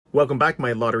Welcome back,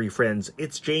 my lottery friends.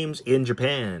 It's James in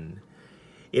Japan.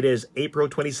 It is April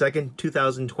 22nd,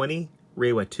 2020,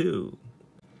 Reiwa 2.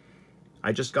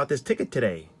 I just got this ticket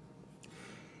today.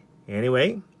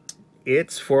 Anyway,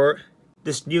 it's for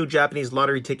this new Japanese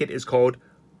lottery ticket is called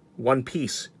One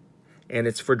Piece, and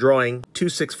it's for drawing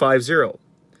 2650.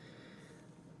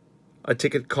 A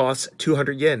ticket costs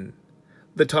 200 yen.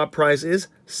 The top prize is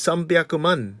 300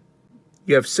 man.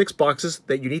 You have 6 boxes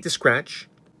that you need to scratch,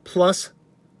 plus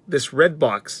this red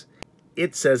box.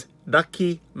 It says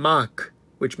Lucky Mark,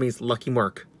 which means lucky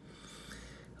mark.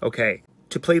 Okay,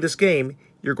 to play this game,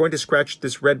 you're going to scratch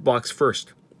this red box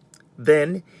first.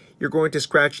 Then, you're going to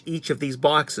scratch each of these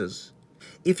boxes.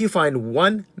 If you find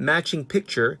one matching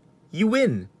picture, you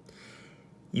win.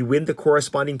 You win the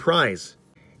corresponding prize.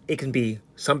 It can be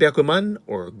 300 man,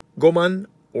 or 5 man,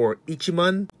 or 1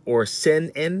 man, or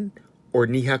 1000 yen, or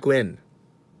 200 yen.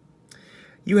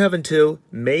 You have until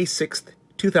May 6th,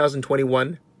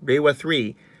 2021, Reiwa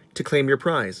 3, to claim your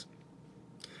prize.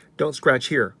 Don't scratch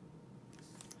here.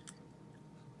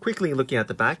 Quickly looking at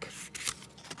the back.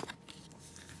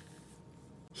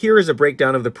 Here is a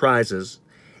breakdown of the prizes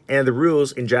and the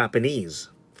rules in Japanese.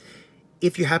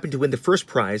 If you happen to win the first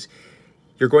prize,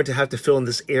 you're going to have to fill in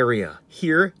this area.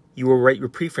 Here, you will write your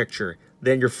prefecture,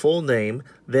 then your full name,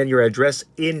 then your address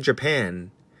in Japan.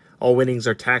 All winnings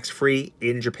are tax-free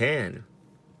in Japan.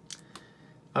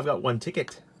 I've got one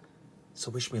ticket, so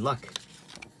wish me luck.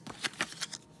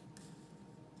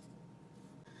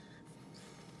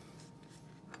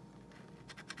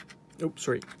 Oops,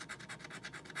 sorry.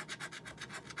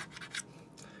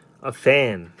 A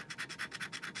fan.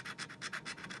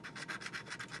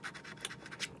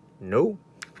 No.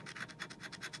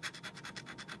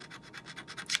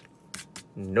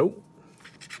 Nope.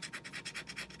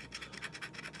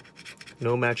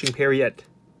 No matching pair yet.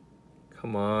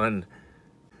 Come on.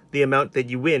 The amount that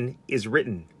you win is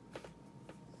written.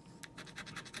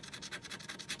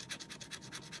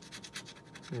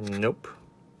 Nope.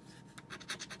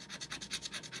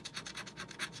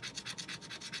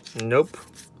 Nope.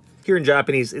 Here in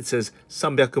Japanese, it says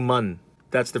 300 man.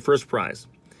 That's the first prize.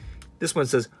 This one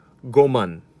says 5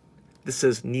 man. This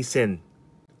says 2000.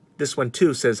 This one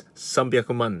too says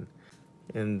 300 man.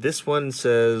 And this one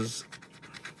says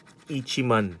 1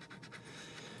 man.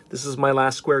 This is my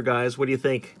last square, guys. What do you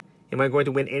think? Am I going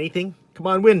to win anything? Come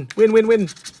on, win! Win, win, win!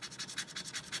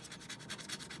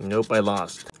 Nope, I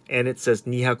lost. And it says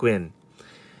 200 yen,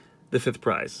 the 5th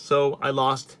prize. So I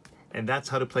lost, and that's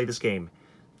how to play this game.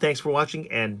 Thanks for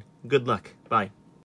watching, and good luck. Bye.